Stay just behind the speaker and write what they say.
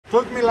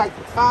Took me like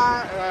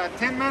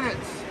 10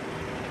 minutes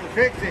to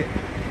fix it.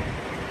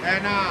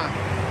 And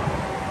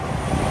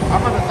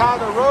I'm on the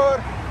side of the road.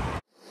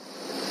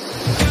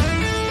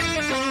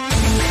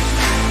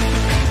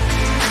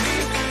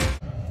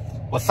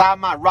 What's up,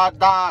 my raw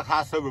dog?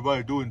 How's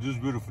everybody doing this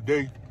beautiful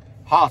day?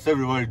 How's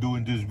everybody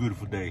doing this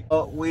beautiful day?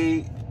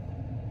 We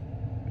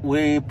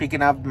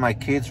picking up my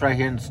kids right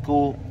here in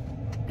school.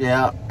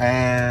 Yeah,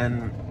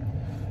 and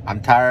I'm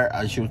tired,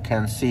 as you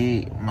can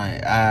see,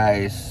 my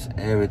eyes,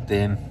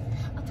 everything.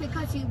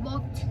 Because you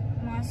walked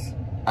much.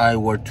 I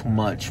work too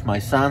much. My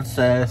son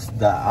says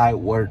that I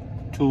work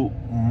too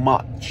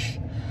much.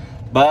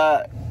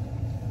 But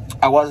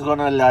I was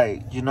gonna,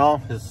 like, you know,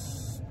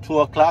 it's 2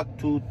 o'clock,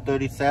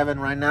 2:37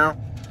 right now.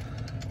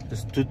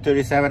 It's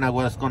 2:37. I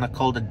was gonna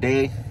call the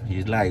day.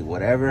 He's like,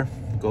 whatever.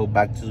 Go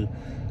back to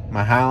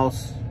my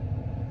house,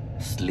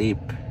 sleep.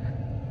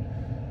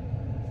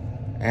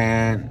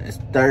 And it's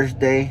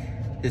Thursday.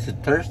 Is it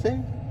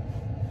Thursday?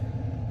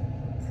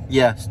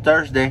 Yeah, it's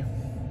Thursday.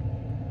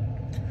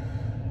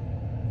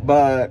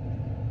 But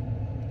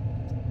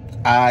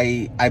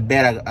I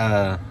bet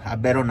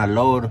on a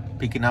load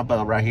picking up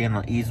right here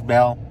in East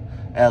Bell,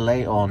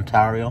 LA,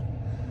 Ontario,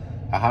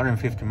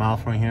 150 miles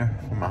from here,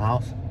 from my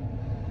house.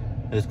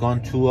 It's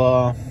going to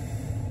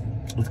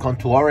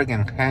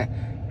Oregon,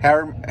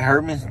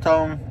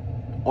 Hermiston,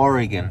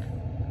 Oregon.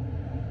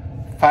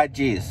 5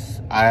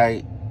 G's.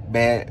 I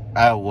bet.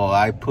 Well,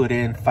 I put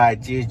in 5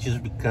 G's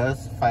just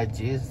because 5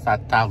 G's,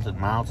 1,000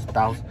 miles,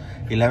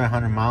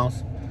 1,100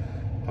 miles.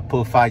 I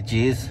put 5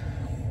 G's.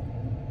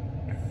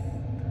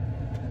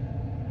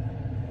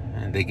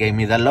 And they gave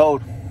me the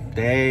load.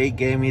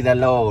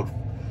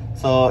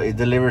 So it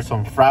delivers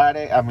on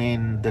Friday.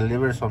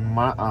 Delivers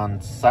on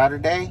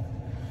Saturday.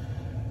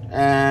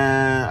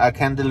 And I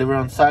can deliver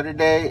on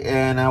Saturday,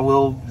 and I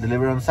will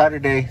deliver on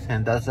Saturday,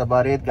 and that's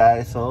about it,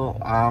 guys. So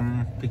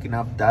I'm picking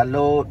up that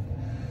load.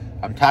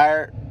 I'm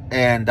tired,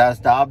 and that's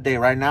the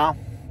update right now.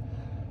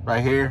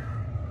 Right here,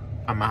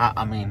 I'm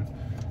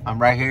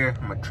right here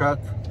in my truck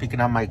picking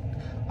up my.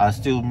 I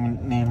still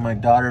need my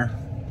daughter.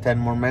 10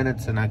 more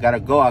minutes, and I gotta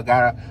go. I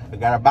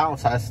gotta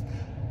bounce.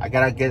 I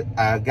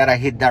gotta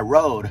hit that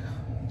road.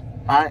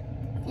 All right.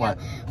 What?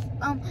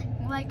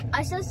 Like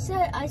I just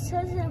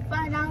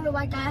find out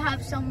like I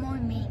have some more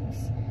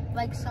memes.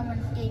 Like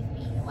someone gave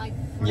me like.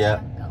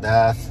 Yeah,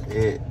 that's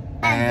it.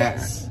 And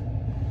this.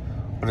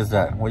 What is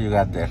that? What you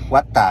got there?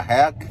 What the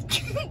heck?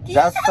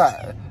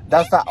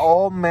 That's the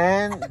old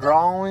man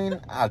drawing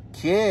a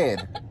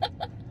kid.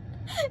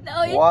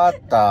 No,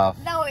 what the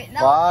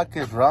fuck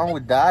is wrong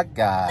with that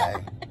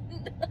guy?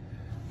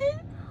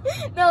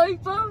 No, he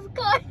both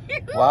got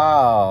you.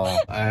 Wow.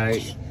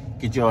 I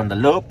get you on the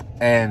loop,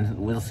 and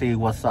we'll see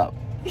what's up.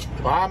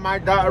 Bye, my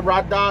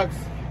raw dogs.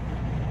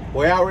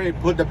 We already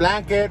put the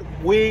blanket.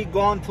 We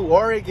going to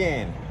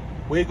Oregon.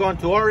 We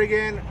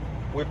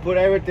put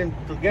everything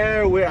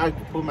together. I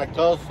put my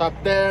clothes up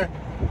there.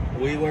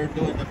 We were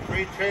doing the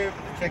pre-trip,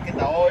 checking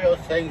the oil,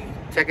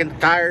 checking the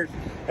tires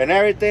and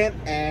everything,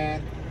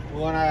 and we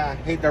wanna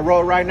hit the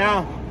road right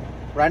now.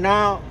 Right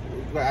now,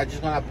 I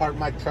just gonna park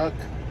my truck,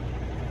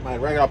 my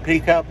regular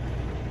pickup,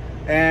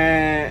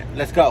 and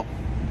let's go.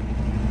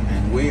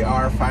 And we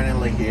are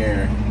finally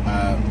here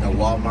at the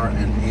Walmart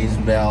in East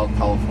Bell,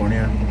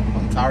 California,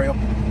 Ontario,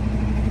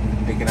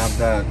 picking up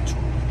the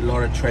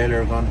loaded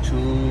trailer going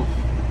to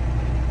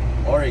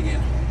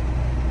Oregon.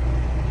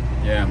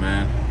 Yeah,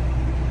 man.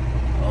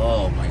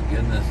 Oh my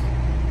goodness.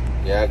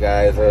 Yeah,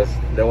 guys,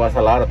 there was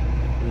a lot of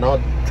no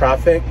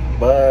traffic,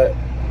 but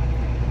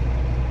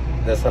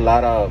there's a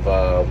lot of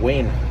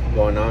wind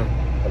going on.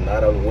 A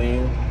lot of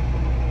wind,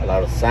 a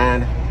lot of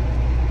sand,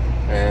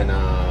 and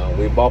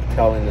we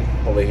bobtailing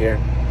over here.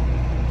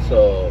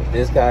 So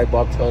this guy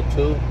bobtailed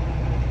too.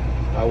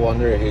 I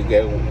wonder if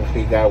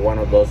he got one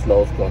of those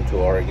loads going to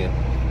Oregon.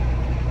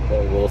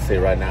 But we'll see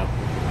right now.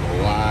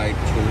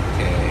 Y2K.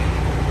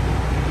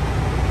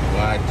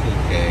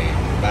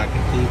 Back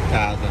in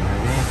 2000.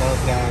 Remember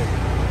those guys?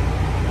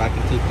 Back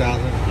in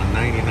 2000 on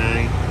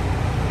 99.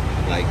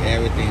 Like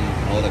everything,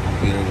 all the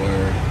computer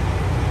were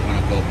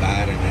gonna go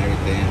bad and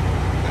everything.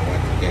 That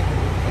Y2K.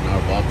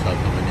 Another bobtail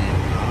coming in.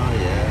 Oh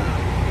yeah.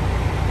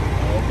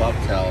 All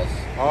bobtails.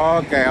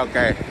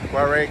 Okay. We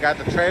already got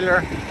the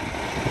trailer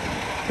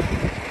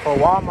for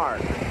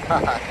Walmart.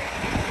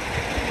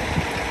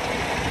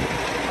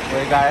 We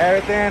got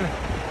everything.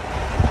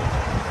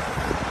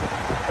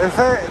 They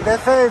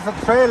say it's a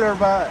trailer,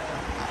 but I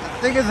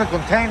think it's a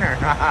container.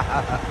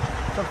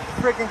 It's a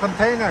freaking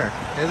container,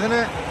 isn't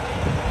it?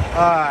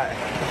 Alright,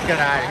 let's get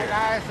out of here.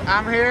 Guys,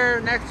 I'm here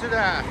next to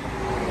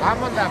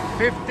I'm on the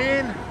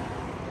 15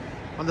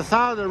 on the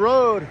side of the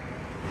road.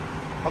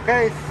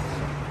 Okay,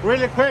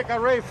 really quick, I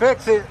already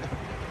fixed it.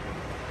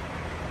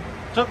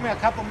 Took me a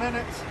couple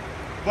minutes,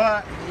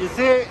 but you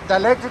see the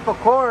electrical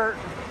cord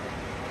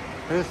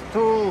is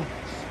too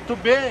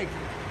big.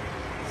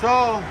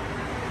 So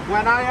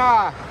when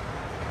I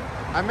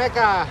make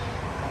a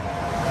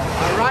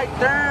right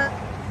turn,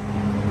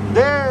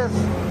 this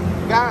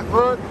got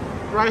hooked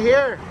right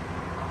here.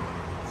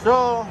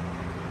 So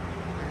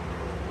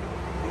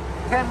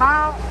came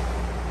out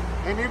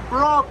and it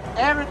broke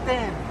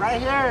everything right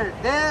here.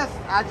 This,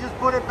 I just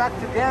put it back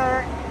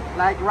together,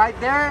 like right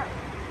there.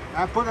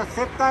 I put a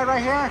zip tie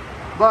right here.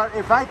 But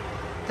if I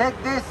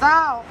take this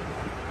out,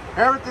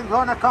 everything's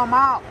gonna come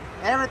out.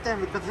 Everything,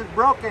 because it's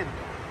broken.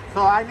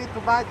 So I need to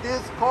buy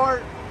this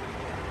cord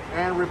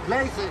and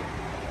replace it.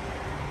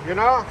 You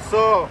know,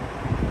 so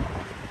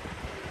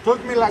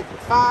took me like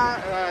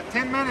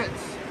 10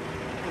 minutes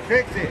to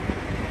fix it.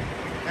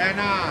 And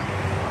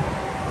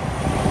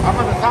I'm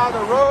on the side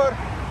of the road.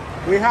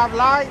 We have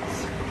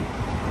lights.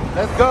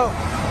 Let's go.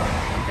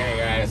 Okay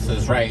guys, so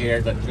it's right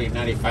here, the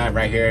 395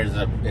 right here is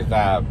a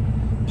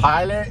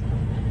Pilot.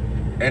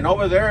 And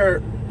over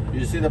there,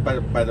 you see that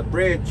by the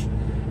bridge,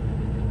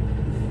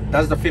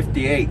 that's the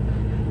 58.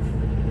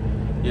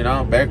 You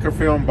know,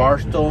 Bakerfield and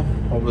Barstow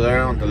over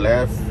there on the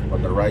left,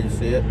 on the right you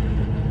see it.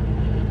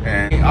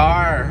 And we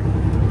are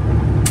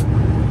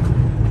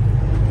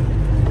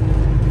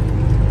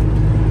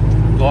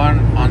going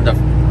on the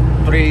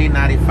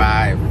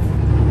 395.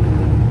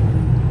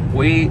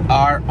 We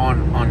are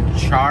on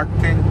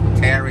uncharted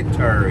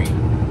territory.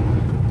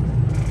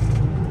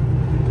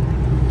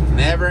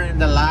 Never in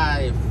the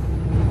life,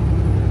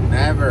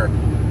 never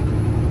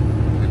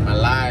in my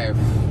life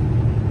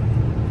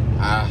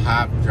I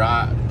have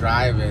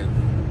driving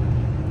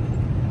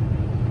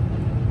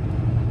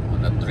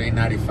on the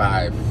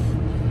 395.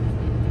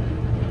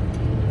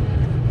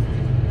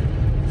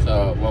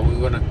 So what we're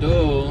gonna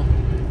do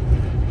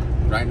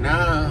right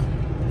now,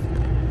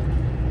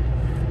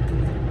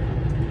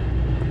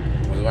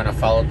 we're gonna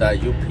follow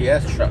that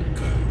UPS truck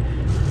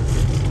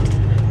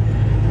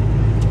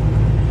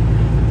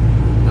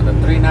on the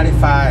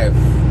 395.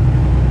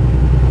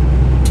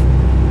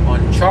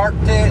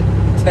 Uncharted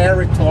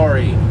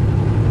territory.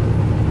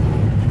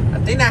 I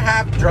think I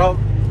have drove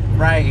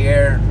right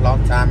here a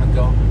long time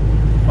ago,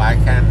 but I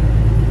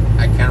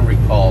can't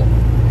recall.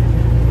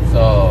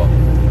 So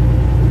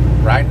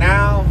right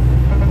now,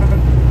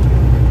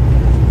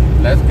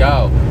 let's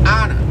go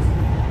on it.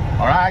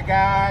 All right,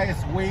 guys,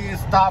 we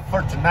stopped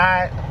for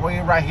tonight. We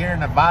right here in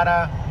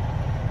Nevada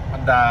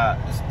on the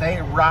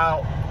state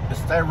route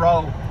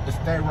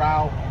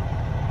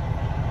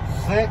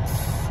 6.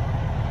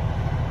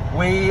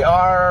 We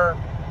are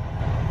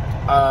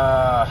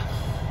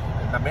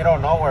in the middle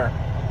of nowhere.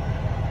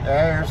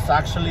 There's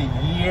actually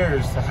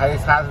years, it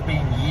has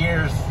been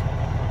years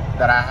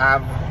that I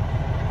have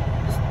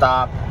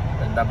stopped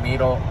in the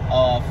middle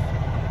of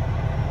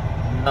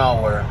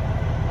nowhere.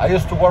 I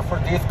used to work for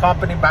this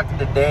company back in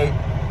the day.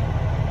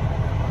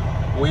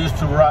 We used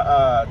to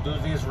do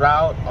this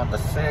route on the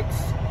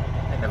 6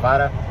 in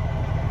Nevada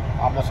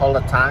almost all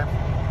the time.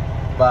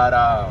 But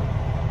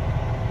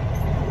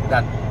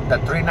the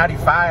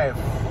 395,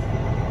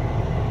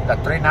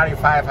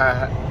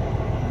 I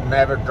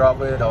never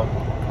drove it on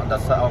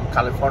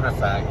California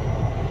side.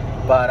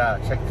 But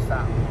check this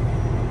out.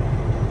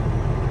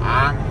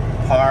 I'm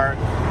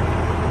parked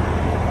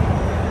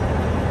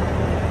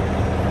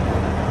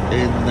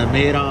in the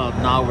middle of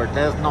nowhere.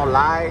 There's no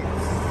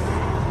lights.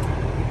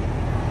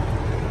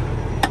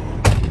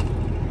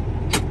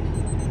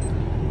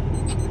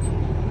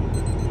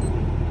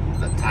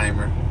 The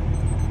timer.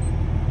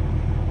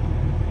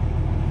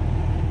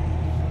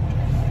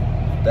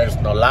 There's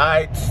no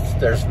lights.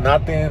 There's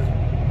nothing.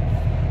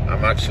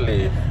 I'm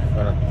actually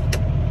gonna.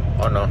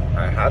 Oh no,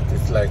 I have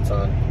these lights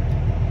on.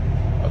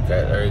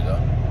 Okay, there you go.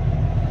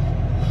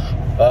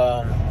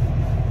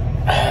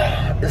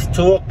 It's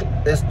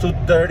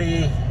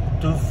 2:30,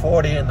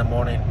 2:40 in the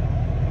morning.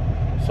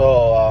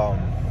 So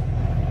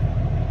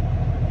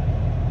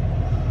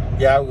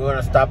yeah, we're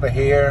gonna stop it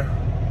here,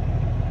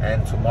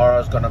 and tomorrow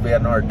is gonna be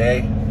another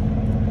day.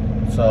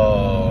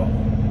 So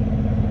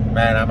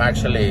man, I'm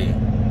actually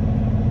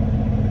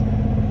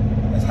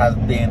has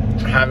been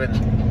having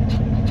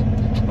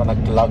gonna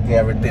clock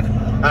everything.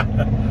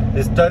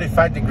 It's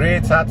 35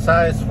 degrees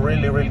outside. It's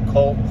really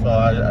cold, so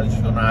I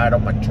just gonna hide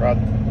on my truck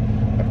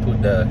and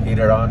put the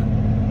heater on.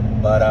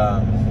 But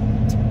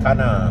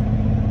kind of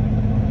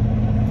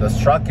this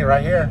truck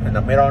right here in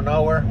the middle of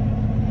nowhere.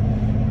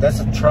 There's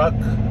a truck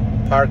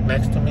parked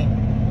next to me,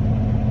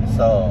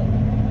 so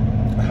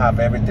I have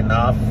everything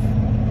off.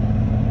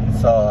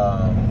 So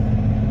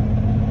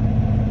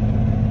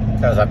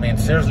because I mean,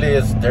 seriously,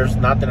 there's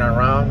nothing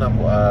around.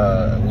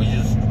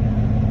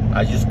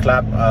 I just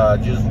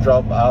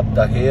drove up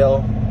the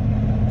hill,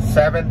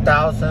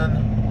 7,000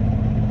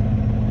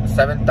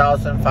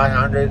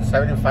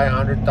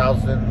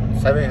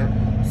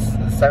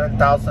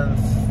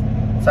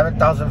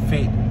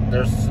 feet.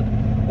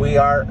 We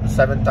are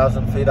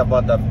 7,000 feet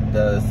above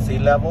the sea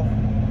level.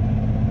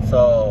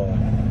 So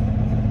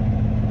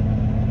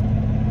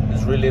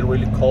it's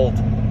really cold.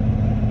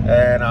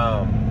 And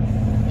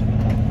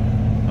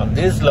on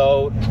this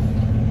load,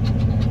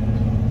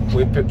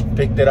 we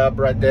picked it up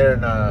right there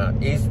in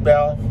East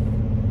Bell,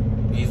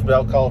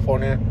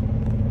 California.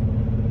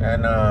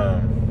 And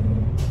I'm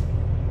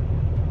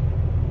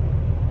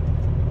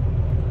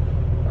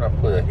gonna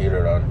put a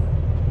heater on.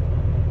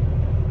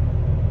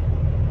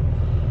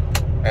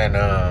 And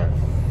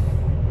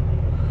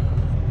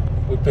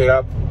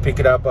pick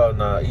it up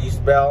on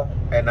East Bell,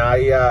 and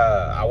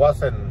I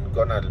wasn't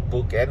gonna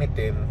book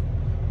anything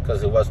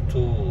because it was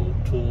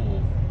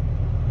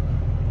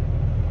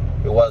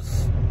it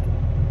was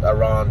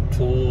around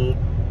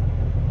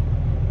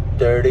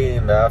 2:30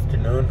 in the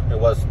afternoon. It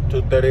was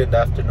 2:30 in the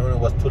afternoon. It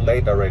was too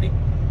late already.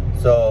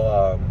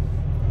 So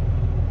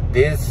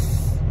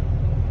this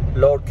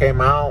load came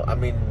out. I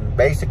mean,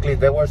 basically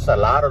there was a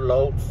lot of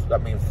loads. I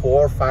mean,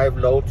 4 or 5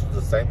 loads of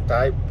the same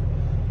type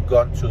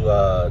going to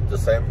the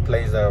same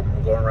place that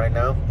I'm going right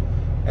now,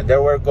 and they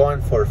were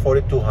going for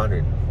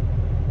 4,200,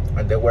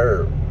 and they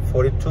were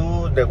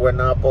 42. They went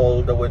up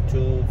all the way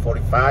to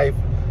 45,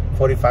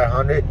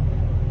 4,500.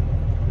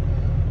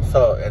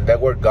 So, and they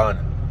were gone.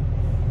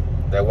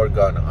 They were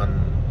gone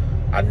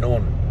at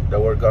noon. They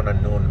were gone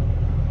at noon.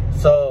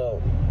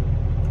 So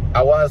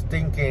I was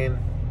thinking,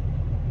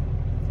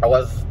 I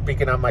was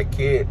picking up my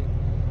kid,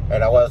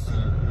 and I was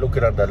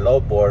looking at the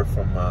load board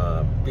from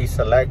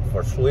P-Select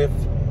for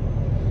Swift,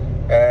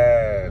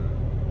 and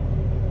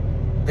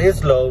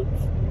this load,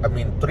 I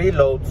mean 3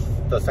 loads,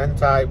 the same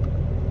type,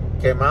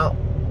 came out,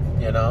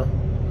 you know.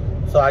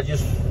 So I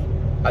just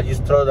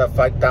throw that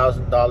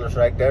 $5,000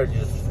 right there,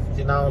 just,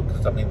 you know,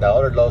 because I mean the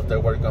other loads they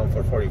were going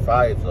for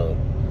 45, so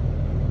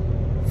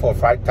for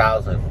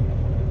 5,000.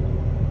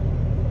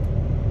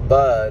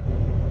 But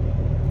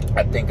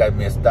I think I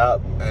messed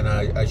up, and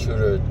I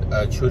should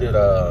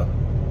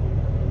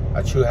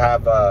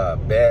have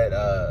bet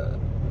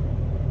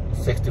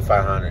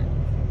 6,500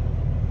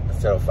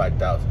 instead of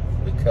 5,000,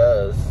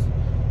 because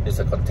it's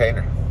a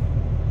container.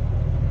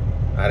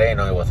 I didn't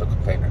know it was a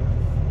container.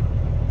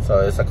 So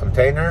it's a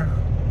container,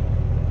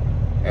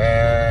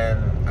 and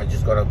I'm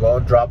just gonna go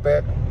and drop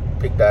it,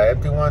 pick the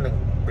empty one, and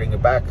bring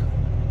it back.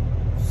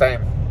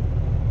 Same,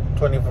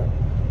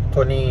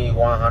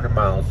 2,100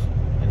 miles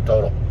in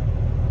total.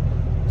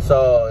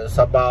 So it's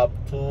about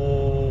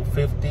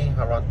 250,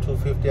 around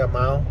 250 a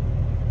mile.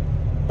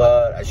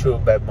 But I should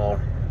have bet more.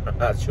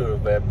 I should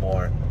have bet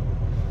more.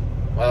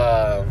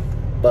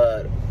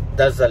 But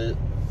that's a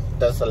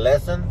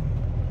lesson,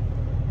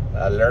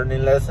 a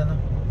learning lesson,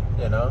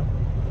 you know.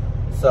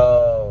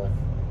 So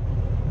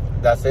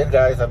that's it,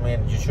 guys. I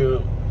mean, you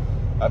should.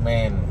 I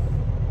mean,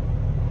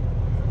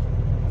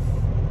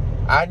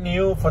 I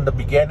knew from the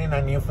beginning.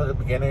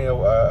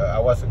 I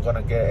wasn't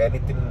gonna get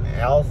anything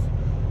else.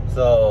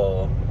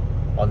 So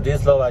on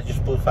this load, I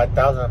just put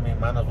 5,000. I mean,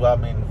 might as well. I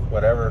mean,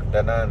 whatever.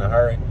 They're not in a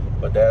hurry,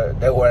 but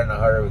they were in a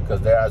hurry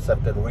because they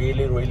accepted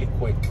really, really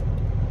quick.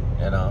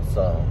 You know,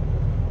 so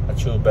I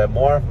should bet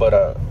more, but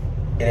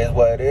it is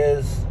what it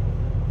is.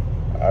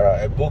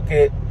 I book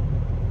it.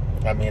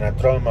 I mean, I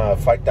throw them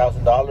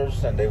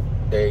 $5,000, and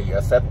they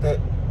accept it.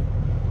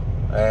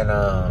 And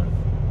I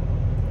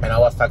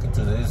was talking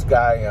to this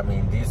guy. I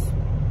mean, this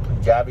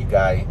Punjabi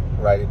guy,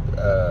 right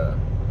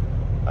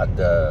at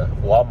the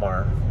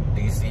Walmart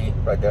DC,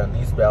 right there in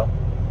East Bell.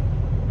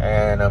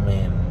 And I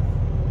mean,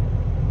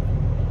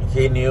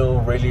 he knew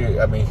really.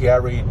 I mean, he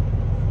already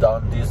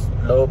done this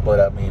load, but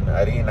I mean,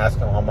 I didn't ask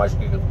him how much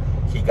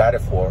he got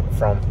it for.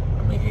 I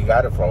mean, he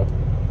got it for,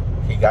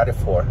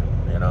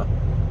 you know.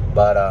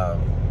 But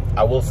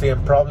I will see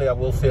him. Probably I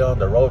will see him on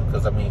the road,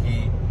 because I mean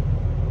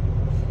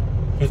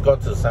he's going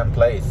to the same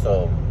place.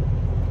 So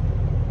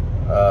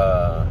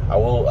I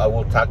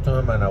will talk to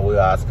him, and I will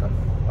ask him.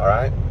 All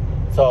right.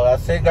 So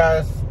that's it,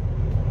 guys.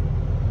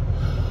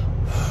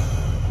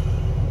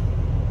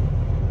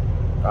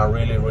 I'm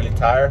really, really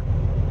tired,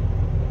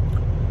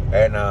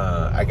 and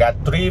I got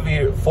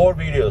 4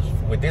 videos.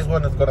 With this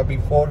one, it's gonna be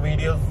 4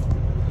 videos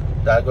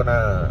that I'm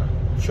gonna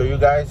show you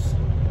guys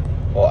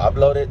or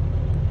upload it,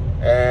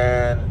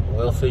 and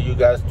we'll see you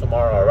guys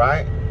tomorrow. All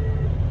right.